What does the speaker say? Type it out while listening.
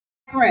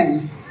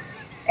Friend.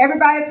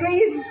 Everybody,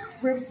 please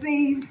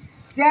receive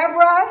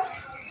Deborah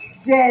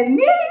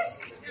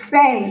Denise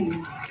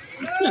Baines.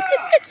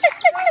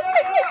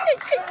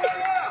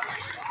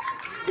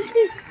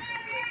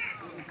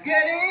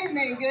 Good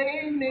evening, good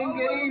evening,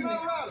 good evening.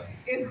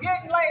 It's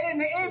getting late in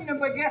the evening,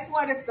 but guess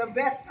what? It's the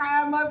best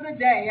time of the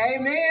day.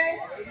 Amen?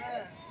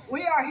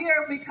 We are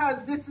here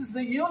because this is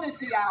the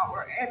Unity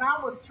Hour, and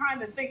I was trying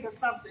to think of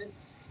something,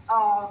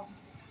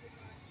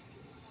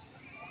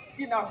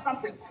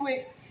 something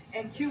quick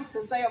and cute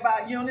to say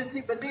about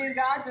unity, but then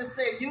God just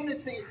said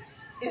unity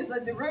is a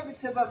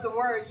derivative of the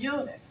word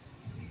unit.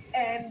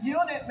 And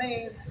unit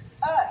means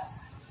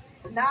us,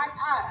 not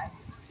I,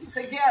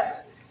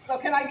 together. So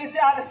can I get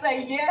y'all to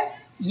say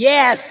yes?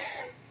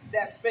 Yes.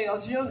 That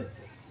spells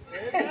unity.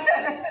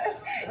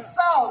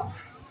 So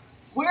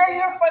we're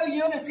here for the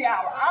Unity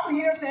Hour. I'm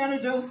here to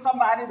introduce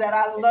somebody that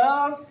I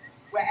love.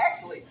 Well,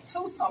 actually,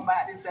 two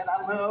somebodies that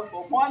I love,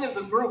 but one is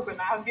a group, and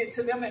I'll get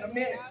to them in a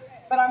minute.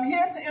 But I'm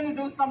here to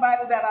introduce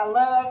somebody that I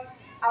love.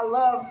 I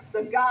love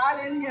the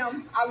God in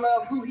him. I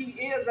love who he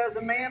is as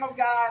a man of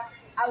God.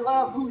 I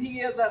love who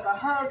he is as a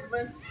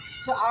husband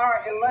to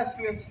our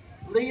illustrious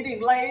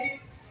leading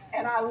lady.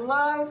 And I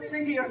love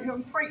to hear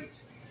him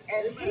preach.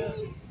 And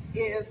he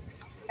is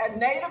a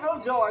native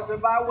of Georgia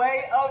by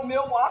way of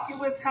Milwaukee,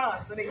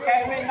 Wisconsin. He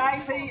came in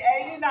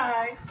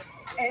 1989.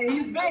 And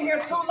he's been here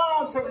too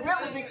long to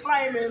really be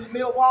claiming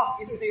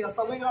Milwaukee still.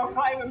 So we're going to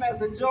claim him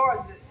as a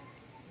Georgian.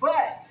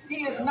 But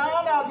he is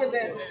none other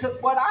than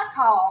what I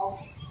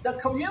call the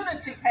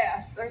community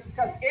pastor,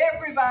 because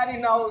everybody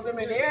knows him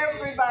and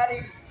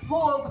everybody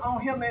pulls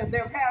on him as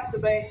their pastor.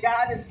 But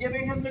God is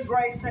giving him the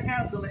grace to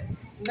handle it.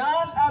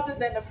 None other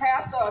than the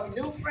pastor of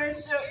New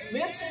FriendShip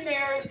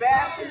Missionary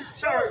Baptist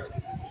Church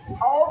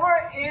over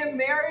in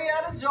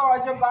Marietta,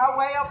 Georgia, by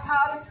way of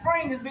Powder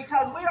Springs,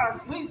 because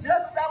we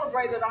just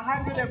celebrated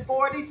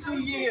 142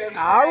 years.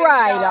 All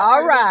right.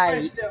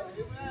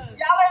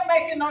 Y'all ain't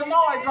making no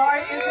noise, all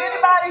right? Is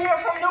anybody here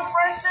from New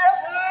FriendShip?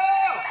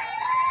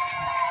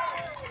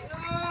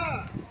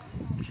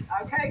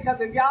 Okay, because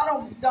if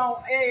y'all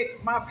don't egg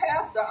my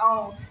pastor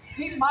on,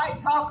 he might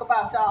talk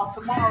about y'all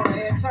tomorrow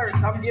at church.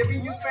 I'm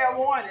giving you fair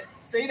warning.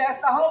 See, that's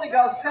the Holy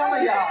Ghost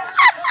telling y'all.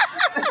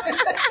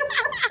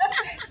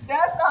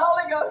 That's the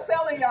Holy Ghost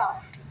telling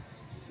y'all.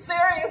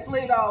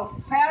 Seriously, though,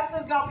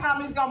 pastor's going to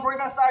come. He's going to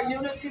bring us our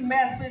unity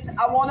message.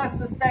 I want us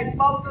to stay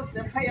focused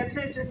and pay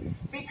attention,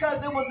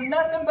 because it was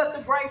nothing but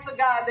the grace of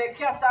God that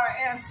kept our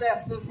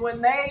ancestors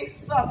when they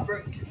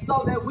suffered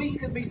so that we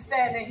could be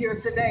standing here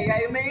today.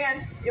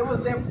 Amen. It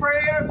was their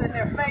prayers and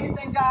their faith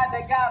in God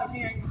that got them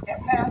here,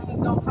 and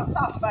pastor's going to come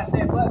talk about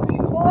that. But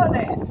before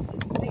that,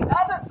 the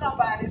other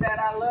somebody that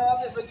I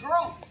love is a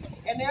group.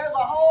 And there's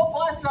a whole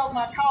bunch of them.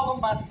 I call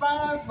them my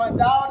sons, my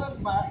daughters,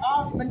 my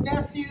aunts, my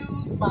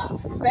nephews, my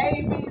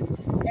babies.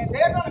 And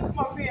they're going to come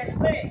up here and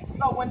sing.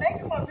 So when they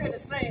come up here to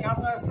sing,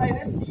 I'm going to say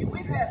this to you.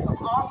 We've had some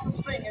awesome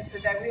singing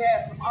today. We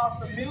had some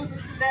awesome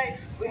music today.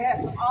 We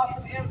had some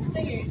awesome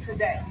emceeing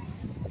today.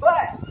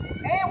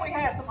 And we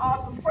had some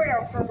awesome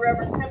prayer from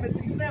Reverend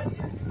Timothy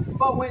Simpson.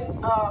 But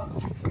when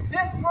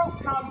this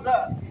group comes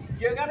up,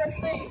 you're going to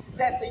see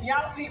that the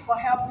young people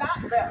have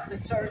not left the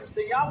church.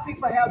 The young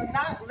people have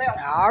not left.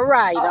 All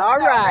right.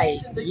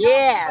 The young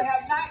people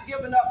have not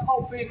given up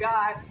hope in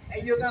God.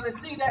 And you're going to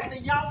see that the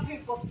young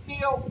people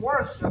still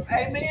worship.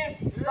 Amen?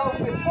 So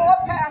before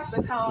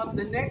Pastor comes,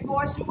 the next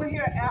voice you will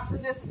hear after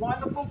this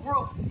wonderful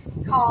group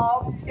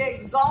called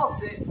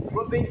Exalted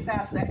will be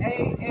Pastor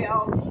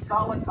A.L.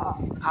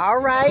 Zolokov. All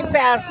right,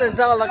 Pastor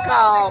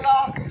Zolokov.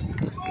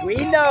 We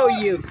know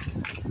you.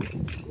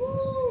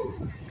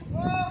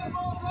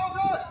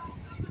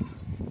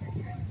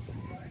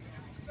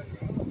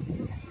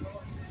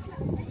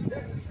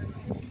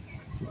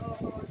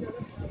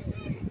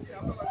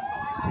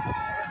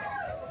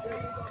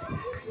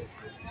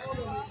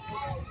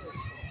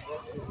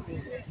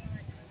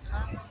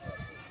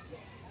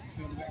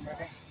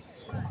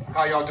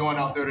 How y'all doing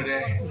out there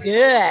today?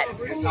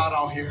 Good. It's hot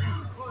out here.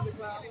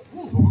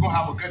 We're going to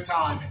have a good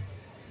time.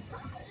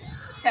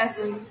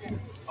 Testing.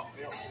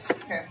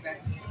 Testing.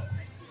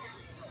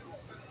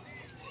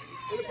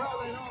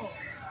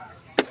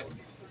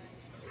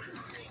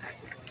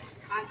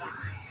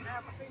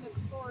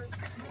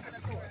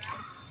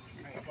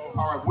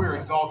 All right, we're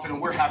exalted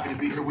and we're happy to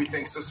be here. We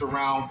thank Sister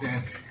Rounds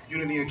and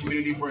Unity and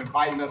Community for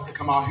inviting us to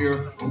come out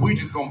here. And we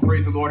just going to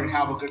praise the Lord and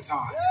have a good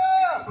time.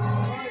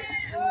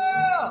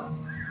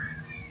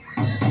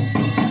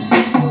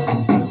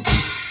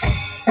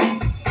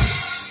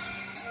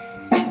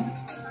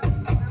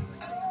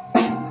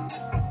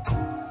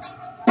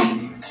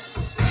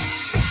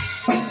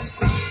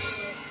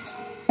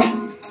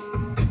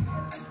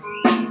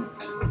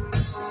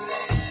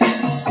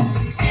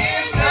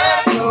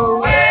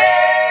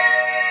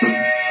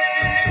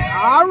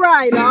 All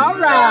right.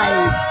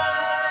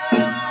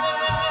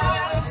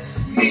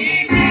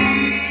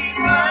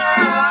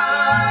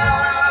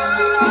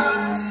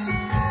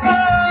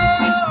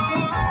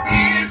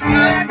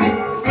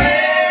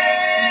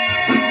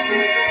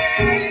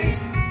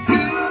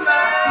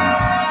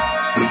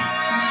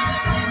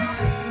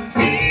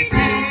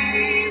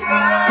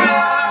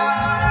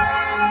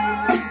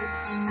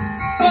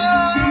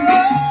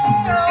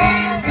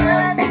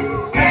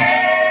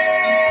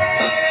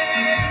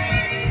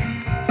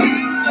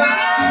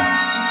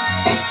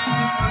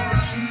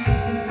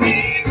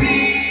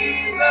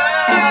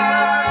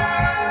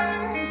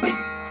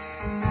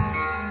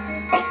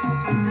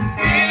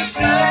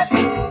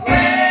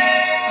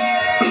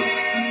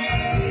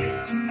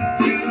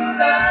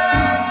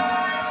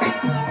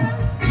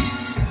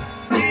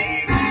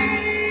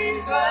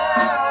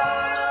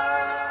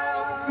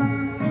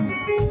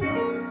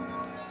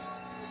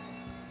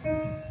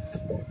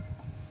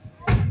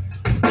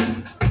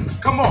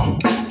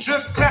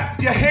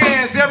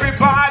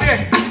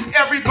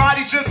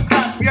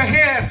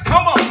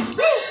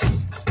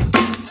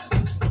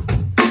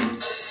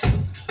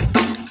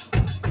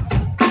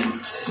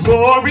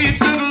 Glory to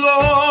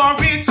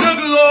glory to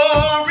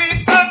glory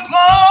to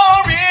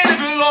glory to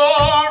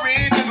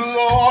glory to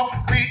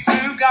glory to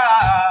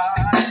God.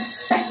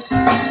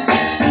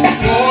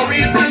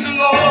 Glory to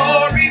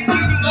glory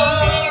to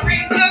glory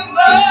to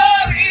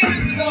glory to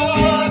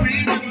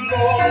glory to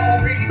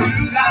glory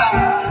to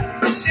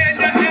God. Can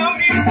you help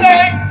me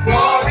say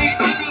glory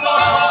to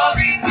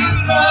glory to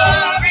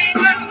glory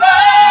to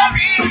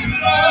glory to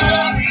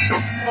glory to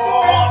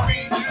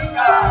glory to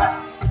God?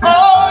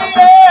 Oh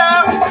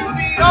yeah, to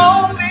the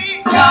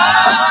only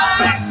God,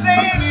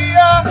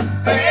 Savior,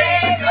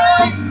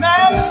 Savior,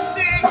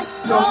 majesty,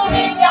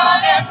 dominion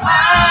and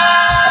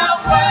power,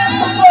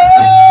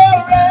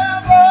 forever,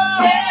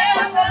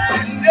 ever,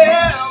 and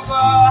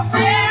ever,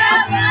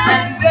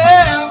 and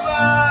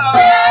ever,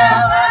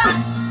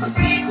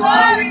 be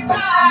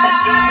glorified.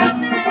 To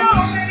the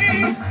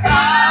only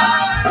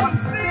God,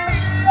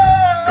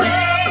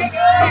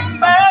 Savior,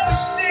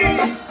 majesty,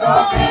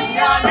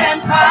 dominion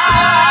and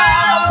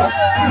power,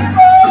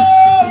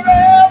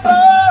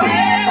 forever,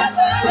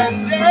 ever,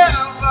 and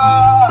ever,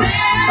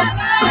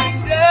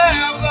 and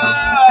ever,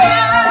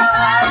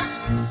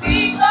 be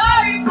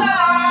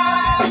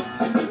glorified.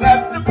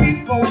 Let the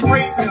people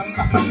praise him,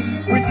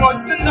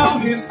 rejoice to know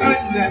his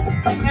goodness,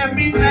 and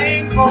be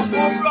thankful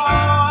for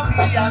all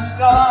he has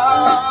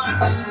done.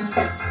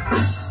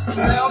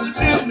 Tell the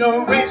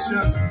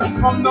generations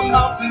from the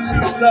mountain to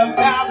the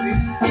valley,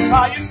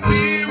 by his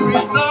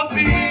spirit the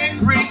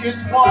victory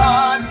is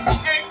won.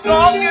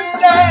 Exalt his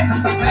name,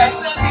 let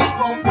the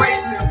people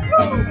praise him,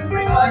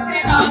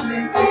 rejoicing on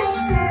his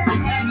goodness,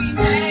 and be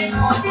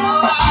thankful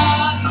for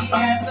all he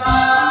has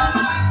done.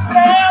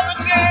 Tell the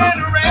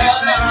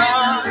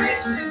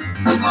generations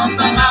from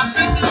the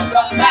mountain to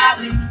the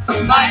valley,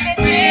 by his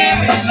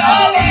spirit the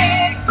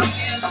victory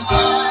is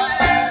won.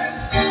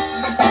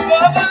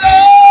 For the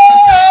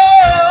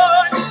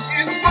Lord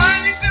is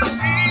worthy to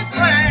be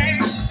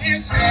praised.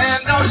 His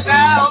hand of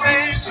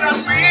salvation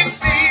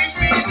receive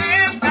me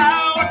this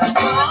hour.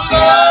 For the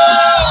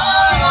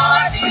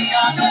Lord, the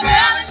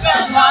underbalance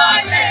of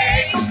my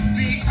name,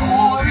 be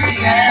glory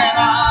and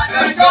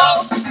honor,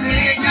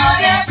 dominion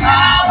and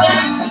power.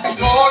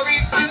 Glory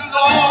to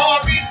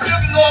glory to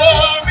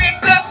glory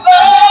to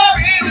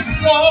glory to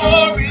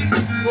glory to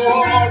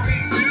glory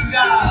to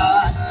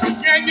God.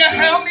 Can you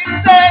help me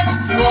say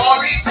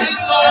glory to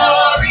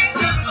glory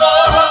to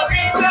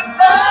glory to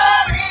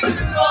glory to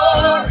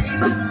glory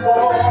to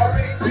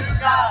glory to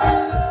God?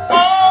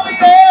 Oh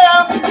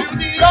yeah, to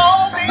the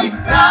only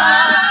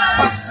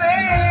God,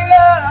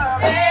 Savior,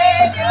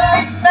 Savior,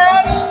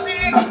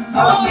 majesty,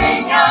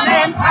 dominion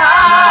and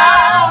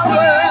power,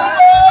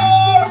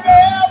 forever,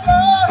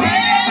 ever,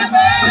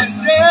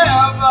 and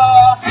ever,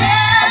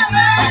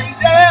 and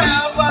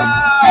ever,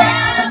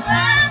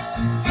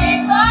 be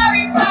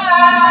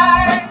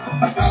glorified.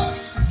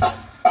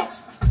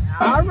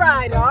 All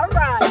right, all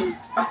right.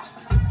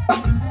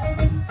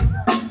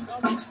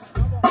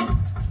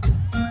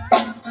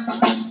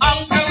 I'm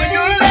telling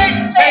you late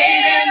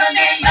in the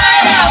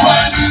midnight hour,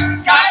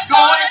 God's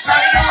gonna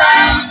turn it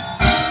around.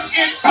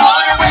 It's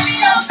gonna wake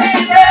me up,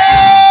 baby.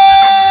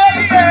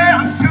 Yeah,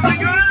 I'm telling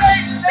you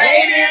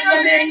late in the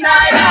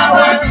midnight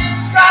hour,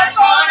 God's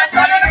gonna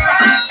turn it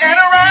around and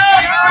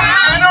around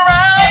and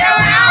around. We're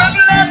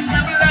blessed,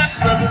 we're blessed,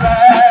 we're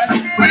blessed.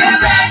 We're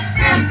blessed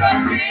in the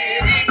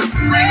city,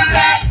 we're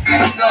blessed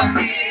in the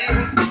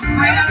fields,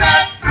 we're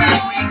blessed when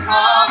we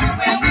come and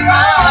when we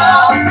go.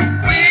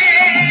 We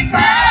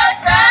cast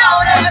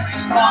down every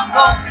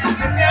stronghold,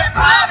 sickness and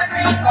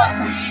poverty must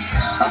cease.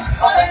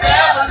 For the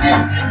devil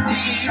is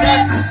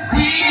defeated,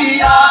 we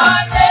are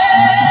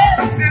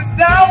dead. Since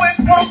thou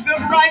hast walked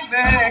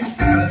uprightly,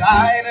 there's a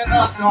light in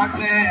the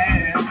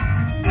darkness.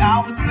 Since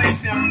thou hast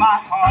placed in my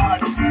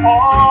heart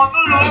all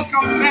the Lord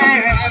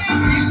commands,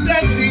 he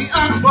set the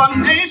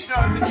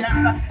nations to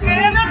cast the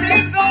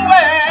enemies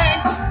away.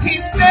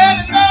 He's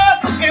standing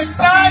up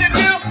inside of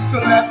you, so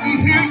let me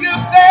hear you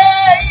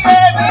say,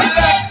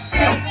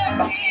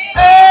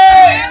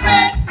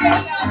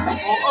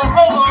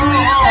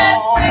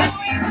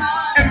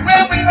 and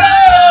when we go,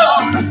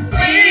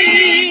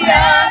 we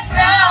cast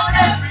down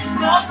every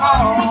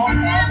stronghold,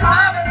 and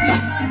poverty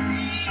must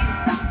cease,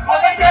 for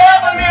the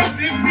devil is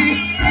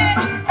defeated.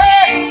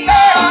 Hey,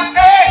 hey,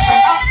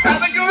 hey, I'm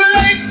telling you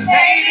late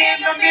in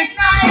the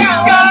midnight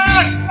hour,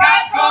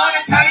 God's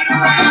gonna turn it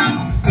around.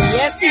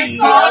 Yes, he It's is.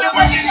 gonna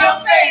work in your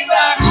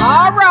favor.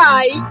 All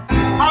right.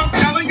 I'm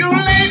telling you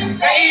late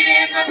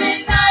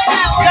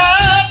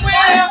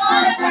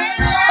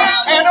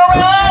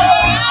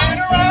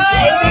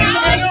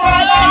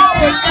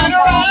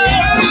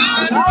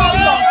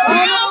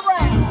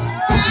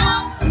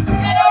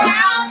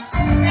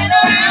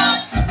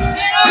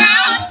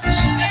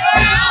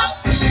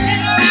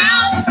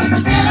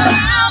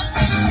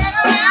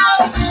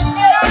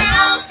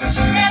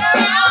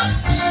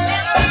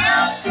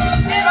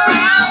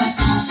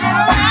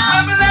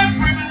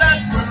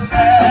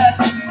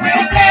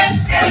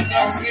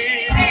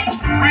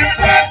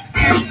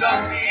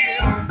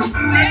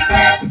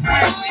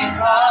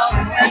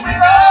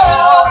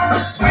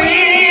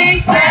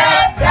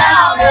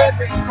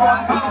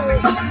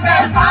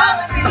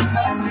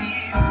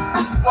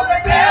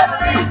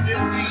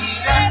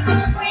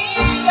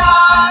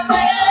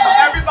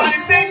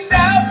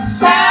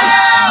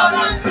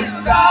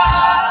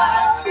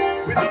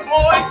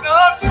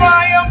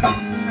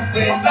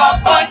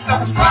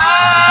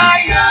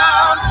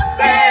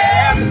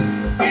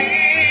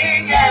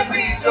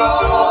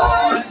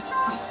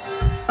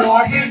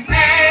for his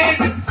name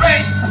is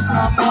great.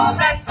 Come on,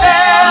 let's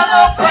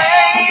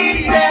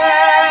celebrate,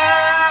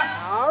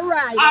 yeah. All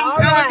right, I'm all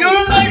telling right. you,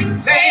 lady,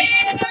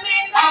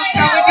 I'm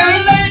telling you,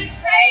 lady,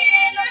 I'm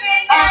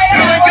telling you, lady, I'm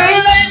telling you,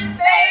 lady,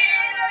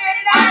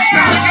 I'm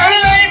telling you,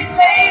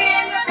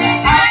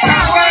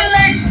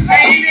 lady,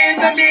 late in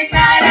the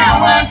midnight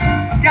hour,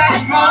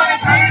 God's gonna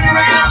turn it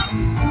around.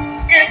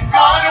 It's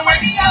gonna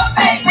wake me up.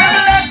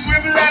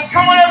 We're blessed.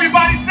 Come on,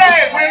 everybody, say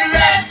it. We're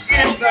blessed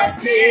in the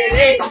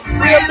city.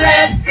 We're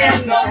blessed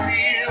in the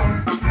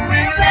fields.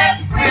 We're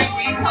blessed when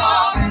we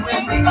come and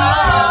when we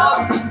go.